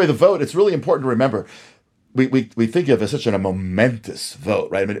it. By the way, the vote, it's really important to remember, we think of it as such a momentous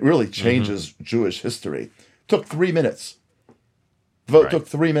vote, right? I mean, it really changes Jewish history. It took 3 minutes. The vote took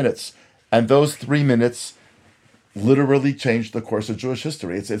 3 minutes. And those 3 minutes literally changed the course of Jewish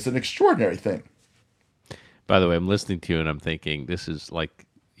history. It's an extraordinary thing. By the way, I'm listening to you and I'm thinking, this is like,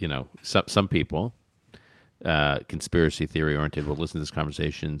 some people, conspiracy theory oriented, will listen to this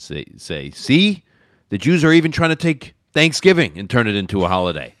conversation and say, see, the Jews are even trying to take Thanksgiving and turn it into a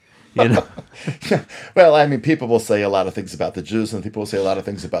holiday. Well, I mean, people will say a lot of things about the Jews, and people will say a lot of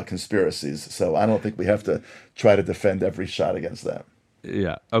things about conspiracies. So I don't think we have to try to defend every shot against that.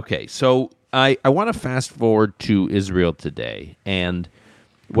 Yeah. Okay. So I want to fast forward to Israel today. And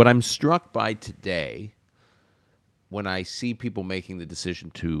what I'm struck by today, when I see people making the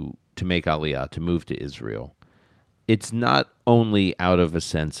decision to make Aliyah, to move to Israel, it's not only out of a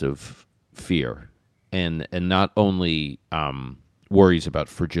sense of fear and not only worries about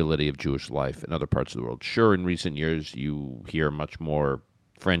fragility of Jewish life in other parts of the world. Sure, in recent years, you hear much more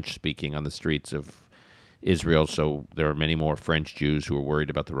French speaking on the streets of Israel, so there are many more French Jews who are worried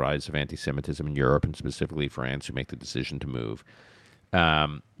about the rise of anti-Semitism in Europe, and specifically France, who make the decision to move.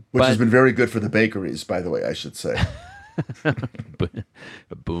 Which has been very good for the bakeries, by the way, I should say.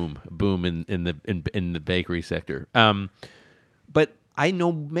 boom in the bakery sector. But I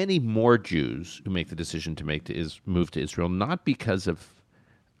know many more Jews who make the decision to move to Israel, not because of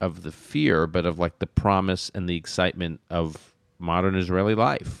the fear, but of like the promise and the excitement of modern Israeli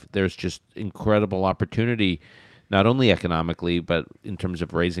life. There's just incredible opportunity, not only economically, but in terms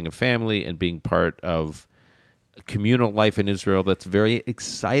of raising a family and being part of communal life in Israel that's very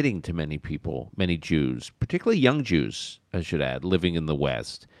exciting to many people, many Jews, particularly young Jews, I should add, living in the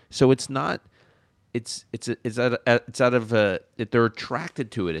West. So it's not. They're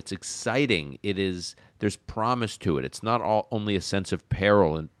attracted to it. It's exciting. There's promise to it. It's not only a sense of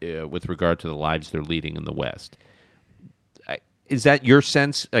peril with regard to the lives they're leading in the West. Is that your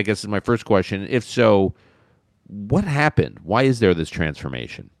sense? I guess is my first question. If so, what happened? Why is there this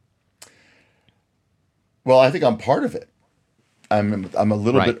transformation? Well, I think I'm part of it. I'm a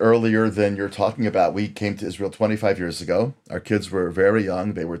little bit earlier than you're talking about. We came to Israel 25 years ago. Our kids were very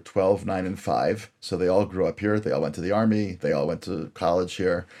young. They were 12, 9, and 5. So they all grew up here. They all went to the army. They all went to college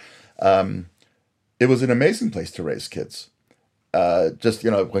here. It was an amazing place to raise kids. One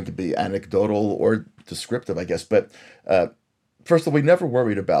could be anecdotal or descriptive, I guess. But first of all, we never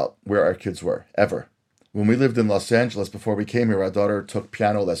worried about where our kids were, ever. When we lived in Los Angeles before we came here, our daughter took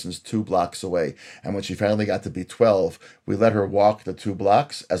piano lessons 2 blocks away. And when she finally got to be 12, we let her walk the 2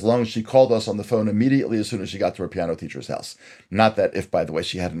 blocks as long as she called us on the phone immediately as soon as she got to her piano teacher's house. Not that if, by the way,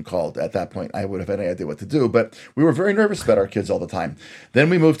 she hadn't called at that point, I would have any idea what to do. But we were very nervous about our kids all the time. Then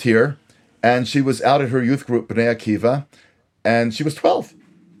we moved here, and she was out at her youth group, B'nai Akiva, and she was 12.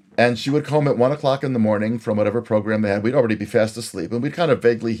 And she would come at 1 o'clock in the morning from whatever program they had. We'd already be fast asleep. And we'd kind of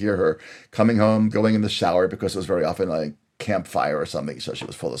vaguely hear her coming home, going in the shower, because it was very often like campfire or something. So she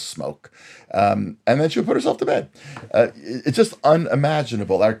was full of smoke. And then she would put herself to bed. It's just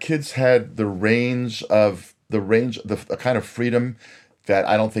unimaginable. Our kids had the kind of freedom that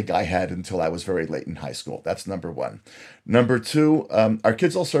I don't think I had until I was very late in high school. That's number one. Number two, our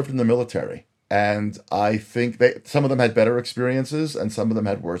kids all served in the military. And I think some of them had better experiences and some of them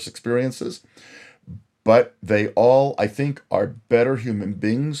had worse experiences. But they all, I think, are better human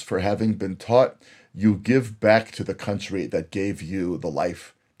beings for having been taught you give back to the country that gave you the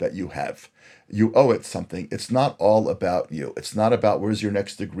life that you have. You owe it something. It's not all about you. It's not about where's your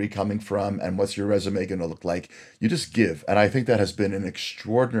next degree coming from and what's your resume going to look like. You just give. And I think that has been an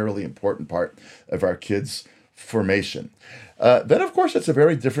extraordinarily important part of our kids' formation. Then, of course, it's a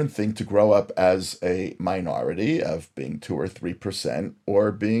very different thing to grow up as a minority of being 2 or 3%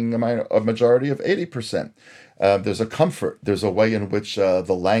 or being a majority of 80%. There's a comfort. There's a way in which the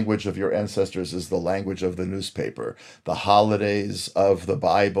language of your ancestors is the language of the newspaper. The holidays of the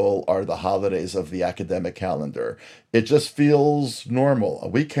Bible are the holidays of the academic calendar. It just feels normal.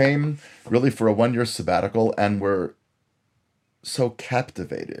 We came really for a 1-year sabbatical and were so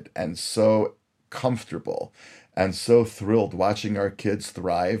captivated and so comfortable and so thrilled watching our kids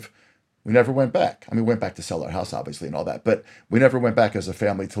thrive. We never went back. I mean, we went back to sell our house, obviously, and all that, but we never went back as a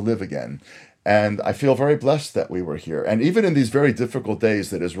family to live again. And I feel very blessed that we were here. And even in these very difficult days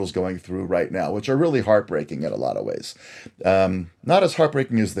that Israel's going through right now, which are really heartbreaking in a lot of ways, not as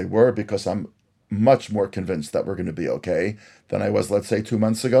heartbreaking as they were, because I'm much more convinced that we're going to be okay than I was, let's say, 2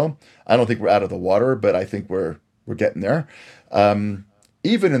 months ago. I don't think we're out of the water, but I think we're getting there.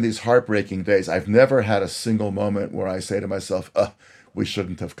 Even in these heartbreaking days, I've never had a single moment where I say to myself, we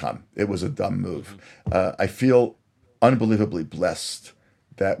shouldn't have come. It was a dumb move. I feel unbelievably blessed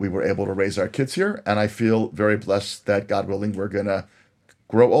that we were able to raise our kids here, and I feel very blessed that, God willing, we're going to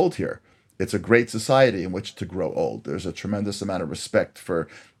grow old here. It's a great society in which to grow old. There's a tremendous amount of respect for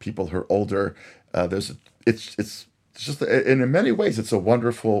people who are older. It's just, in many ways, it's a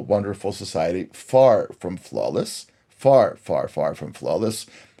wonderful, wonderful society, far from flawless, far from flawless,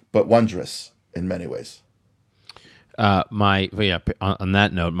 but wondrous in many ways. On that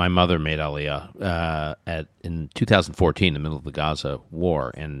note, my mother made Aliyah in 2014, in the middle of the Gaza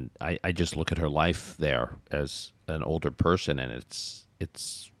war, and I just look at her life there as an older person, and it's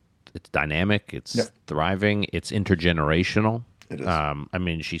dynamic, it's thriving, it's intergenerational. It is. I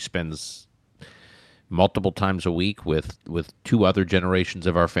mean, she spends multiple times a week with 2 other generations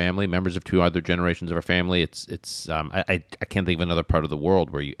of our family, members of 2 other generations of our family. I can't think of another part of the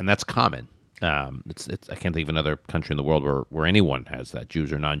world and that's common. I can't think of another country in the world where anyone has that,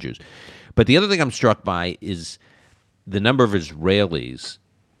 Jews or non-Jews. But the other thing I'm struck by is the number of Israelis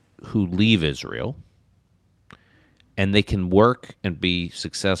who leave Israel, and they can work and be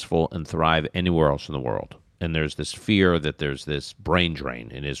successful and thrive anywhere else in the world. And there's this fear that there's this brain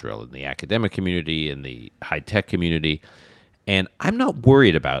drain in Israel, in the academic community, in the high-tech community. And I'm not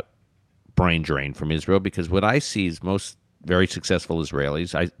worried about brain drain from Israel, because what I see is most very successful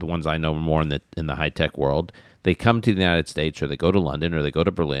Israelis, the ones I know more in the high-tech world, they come to the United States, or they go to London, or they go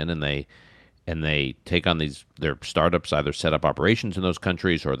to Berlin, and they take on their startups, either set up operations in those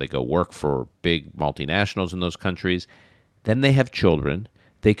countries, or they go work for big multinationals in those countries. Then they have children.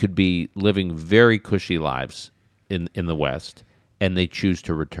 They could be living very cushy lives in the West, and they choose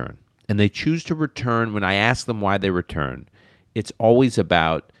to return. And they choose to return. When I ask them why they return, it's always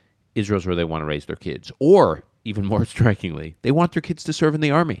about Israel's where they want to raise their kids, or even more strikingly, they want their kids to serve in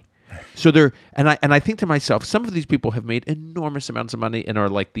the army. So I think to myself, some of these people have made enormous amounts of money and are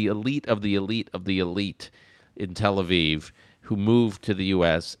like the elite of the elite of the elite in Tel Aviv, who moved to the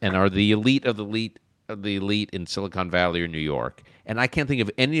U.S. and are the elite of the elite of the elite in Silicon Valley or New York. And I can't think of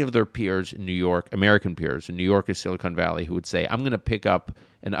any of their peers in New York, American peers in New York or Silicon Valley, who would say, I'm going to pick up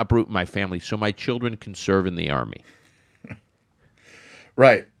and uproot my family so my children can serve in the army.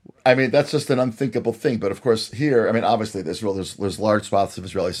 Right. I mean, that's just an unthinkable thing. But of course, here, I mean, obviously, there's large swaths of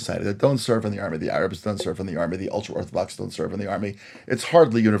Israeli society that don't serve in the army. The Arabs don't serve in the army. The ultra-Orthodox don't serve in the army. It's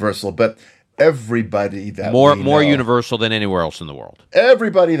hardly universal, but everybody that more we know, universal than anywhere else in the world.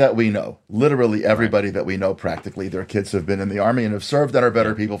 Everybody that we know, literally everybody that we know, practically, their kids have been in the army and have served and are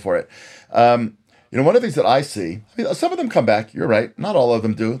better people for it. One of the things that I see, some of them come back. You're right. Not all of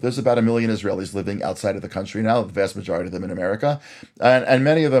them do. There's about 1 million Israelis living outside of the country now, the vast majority of them in America. And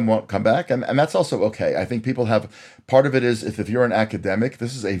many of them won't come back. And that's also okay. I think people have, part of it is if you're an academic,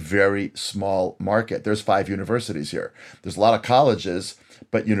 this is a very small market. There's 5 universities here. There's a lot of colleges,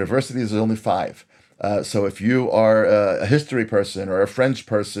 but universities, there's only 5. So if you are a history person or a French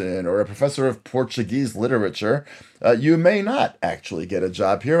person or a professor of Portuguese literature, you may not actually get a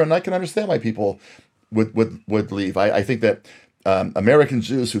job here. And I can understand why people would leave. I think that American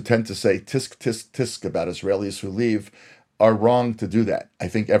Jews who tend to say tisk, tisk, tisk about Israelis who leave are wrong to do that. I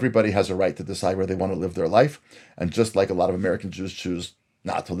think everybody has a right to decide where they want to live their life. And just like a lot of American Jews choose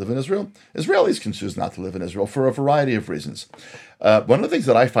not to live in Israel, Israelis can choose not to live in Israel for a variety of reasons. One of the things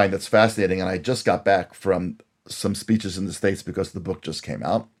that I find that's fascinating, and I just got back from some speeches in the States because the book just came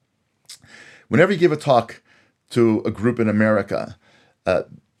out. Whenever you give a talk to a group in America, the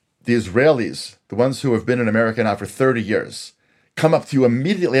Israelis, the ones who have been in America now for 30 years, come up to you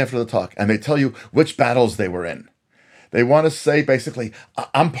immediately after the talk and they tell you which battles they were in. They want to say basically,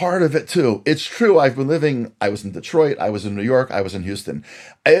 I'm part of it too. It's true. I was in Detroit, I was in New York, I was in Houston.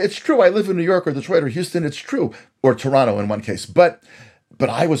 It's true. I live in New York or Detroit or Houston. It's true. Or Toronto in one case. But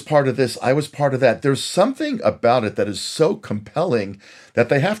I was part of this. I was part of that. There's something about it that is so compelling that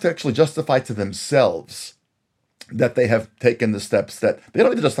they have to actually justify to themselves that they have taken the steps that they don't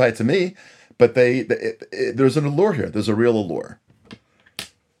need to justify it to me, but there's an allure here. There's a real allure.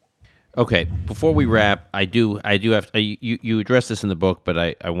 Okay, before we wrap, I do have you address this in the book, but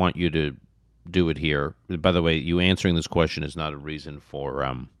I want you to do it here. By the way, you answering this question is not a reason for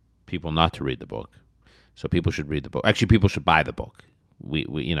people not to read the book. So people should read the book. Actually, people should buy the book. We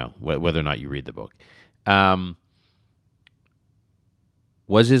whether or not you read the book.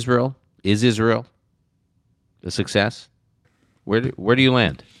 Is Israel a success? Where do you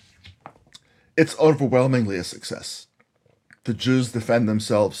land? It's overwhelmingly a success. The Jews defend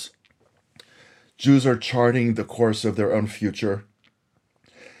themselves. Jews are charting the course of their own future.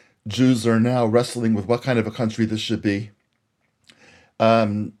 Jews are now wrestling with what kind of a country this should be.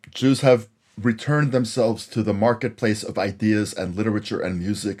 Jews have returned themselves to the marketplace of ideas and literature and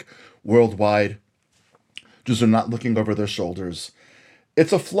music worldwide. Jews are not looking over their shoulders.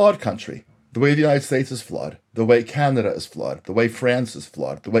 It's a flawed country. The way the United States is flawed, the way Canada is flawed, the way France is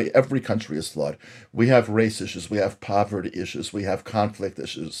flawed, the way every country is flawed. We have race issues, we have poverty issues, we have conflict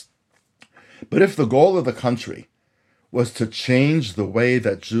issues. But if the goal of the country was to change the way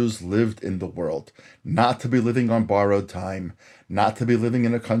that Jews lived in the world, not to be living on borrowed time, not to be living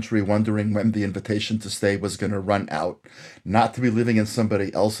in a country wondering when the invitation to stay was going to run out, not to be living in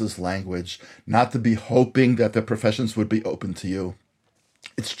somebody else's language, not to be hoping that the professions would be open to you,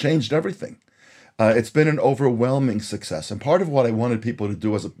 it's changed everything. It's been an overwhelming success. And part of what I wanted people to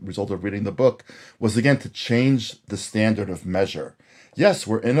do as a result of reading the book was, again, to change the standard of measure. Yes,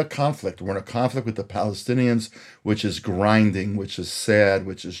 we're in a conflict. We're in a conflict with the Palestinians, which is grinding, which is sad,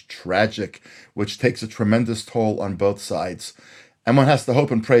 which is tragic, which takes a tremendous toll on both sides. And one has to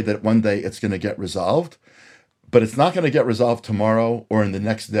hope and pray that one day it's going to get resolved. But it's not going to get resolved tomorrow or in the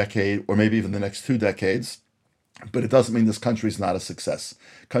next decade or maybe even the next 2 decades. But it doesn't mean this country's not a success.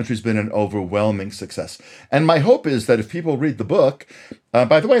 Country's been an overwhelming success. And my hope is that if people read the book,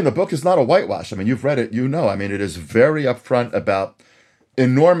 by the way, the book is not a whitewash. I mean, you've read it, you know. I mean, it is very upfront about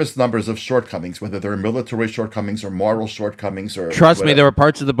enormous numbers of shortcomings, whether they're military shortcomings or moral shortcomings or Trust whatever. me, there were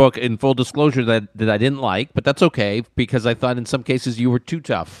parts of the book, in full disclosure, that I didn't like, but that's okay, because I thought in some cases you were too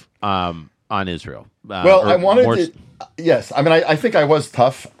tough on Israel. Well, I wanted to... Yes, I mean, I think I was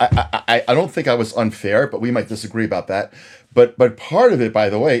tough. I don't think I was unfair, but we might disagree about that. But part of it, by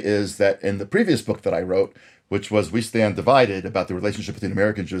the way, is that in the previous book that I wrote, which was We Stand Divided, about the relationship between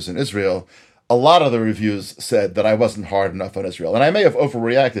American Jews and Israel, a lot of the reviews said that I wasn't hard enough on Israel. And I may have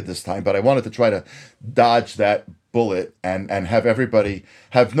overreacted this time, but I wanted to try to dodge that bullet and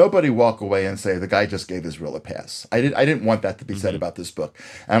have nobody walk away and say the guy just gave Israel a pass. I didn't want that to be said about this book.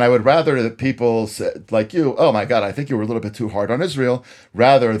 And I would rather that people said, like you, oh my God, I think you were a little bit too hard on Israel,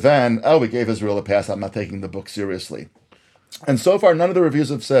 rather than, oh, we gave Israel a pass, I'm not taking the book seriously. And so far, none of the reviews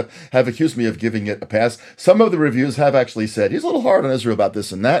have accused me of giving it a pass. Some of the reviews have actually said, he's a little hard on Israel about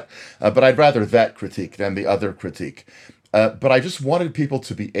this and that, but I'd rather that critique than the other critique. But I just wanted people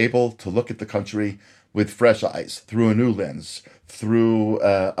to be able to look at the country with fresh eyes, through a new lens, through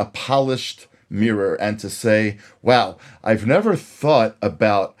a polished mirror, and to say, wow, I've never thought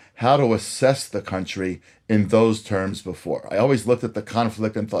about how to assess the country in those terms before. I always looked at the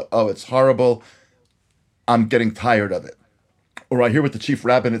conflict and thought, oh, it's horrible, I'm getting tired of it. Or I hear what the chief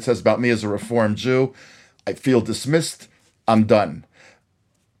rabbinate says about me as a Reformed Jew, I feel dismissed, I'm done.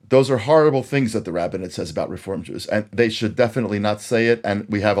 Those are horrible things that the rabbinate says about Reform Jews, and they should definitely not say it, and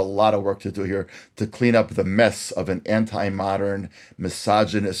we have a lot of work to do here to clean up the mess of an anti-modern,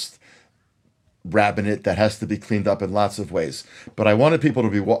 misogynist rabbinate that has to be cleaned up in lots of ways. But I wanted people to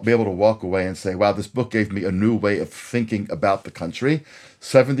be able to walk away and say, wow, this book gave me a new way of thinking about the country.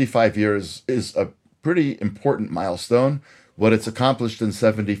 75 years is a pretty important milestone. What it's accomplished in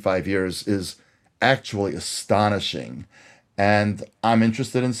 75 years is actually astonishing. And I'm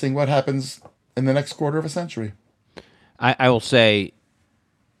interested in seeing what happens in the next quarter of a century. I will say,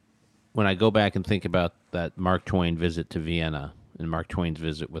 when I go back and think about that Mark Twain visit to Vienna and Mark Twain's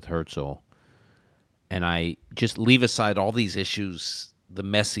visit with Herzl, and I just leave aside all these issues, the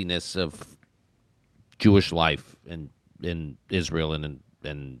messiness of Jewish life in Israel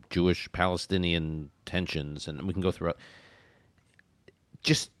and Jewish-Palestinian tensions, and we can go through it.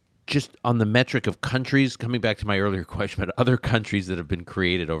 Just on the metric of countries, coming back to my earlier question about other countries that have been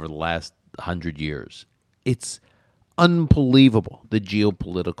created over the last 100 years, it's unbelievable, the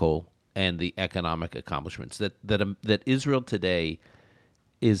geopolitical and the economic accomplishments. That Israel today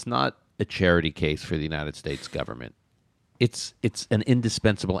is not a charity case for the United States government. It's an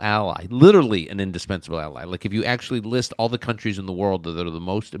indispensable ally, literally an indispensable ally. Like if you actually list all the countries in the world that are the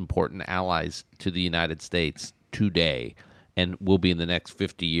most important allies to the United States today and will be in the next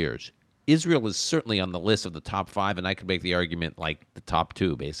 50 years, Israel is certainly on the list of the top 5, and I could make the argument like the top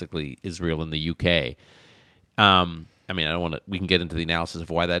 2, basically Israel and the UK. I mean, I don't want to. We can get into the analysis of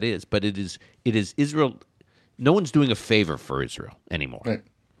why that is, but it is Israel. No one's doing a favor for Israel anymore. Right.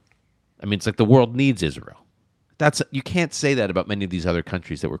 I mean, it's like the world needs Israel. You can't say that about many of these other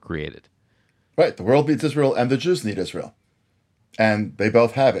countries that were created. Right. The world needs Israel, and the Jews need Israel, and they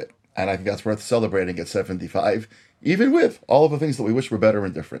both have it. And I think that's worth celebrating at 75, even with all of the things that we wish were better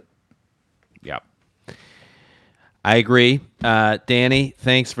and different. Yeah. I agree. Danny,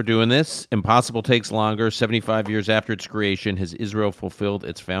 thanks for doing this. Impossible takes longer. 75 years after its creation, has Israel fulfilled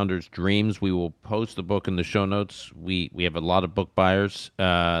its founders' dreams? We will post the book in the show notes. We have a lot of book buyers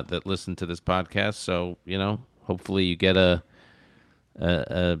that listen to this podcast, so hopefully you get a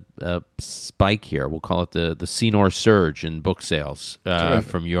spike here. We'll call it the Senor surge in book sales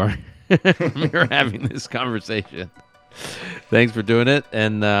from your having this conversation. Thanks for doing it,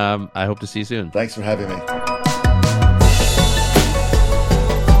 and I hope to see you soon. Thanks for having me.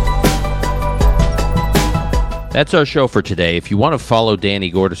 That's our show for today. If you want to follow Danny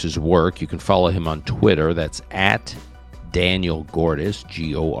Gordis' work, you can follow him on Twitter. That's at Daniel Gordis,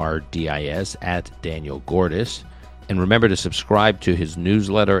 Gordis, at Daniel Gordis. And remember to subscribe to his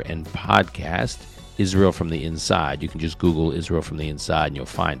newsletter and podcast, Israel from the Inside. You can just Google Israel from the Inside and you'll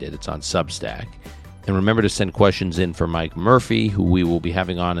find it. It's on Substack. And remember to send questions in for Mike Murphy, who we will be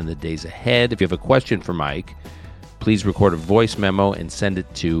having on in the days ahead. If you have a question for Mike, please record a voice memo and send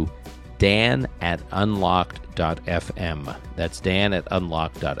it to dan@unlocked.fm. That's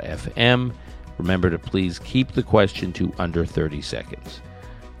dan@unlocked.fm. Remember to please keep the question to under 30 seconds.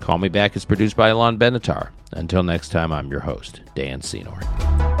 Call Me Back is produced by Alon Benatar. Until next time, I'm your host, Dan Senor.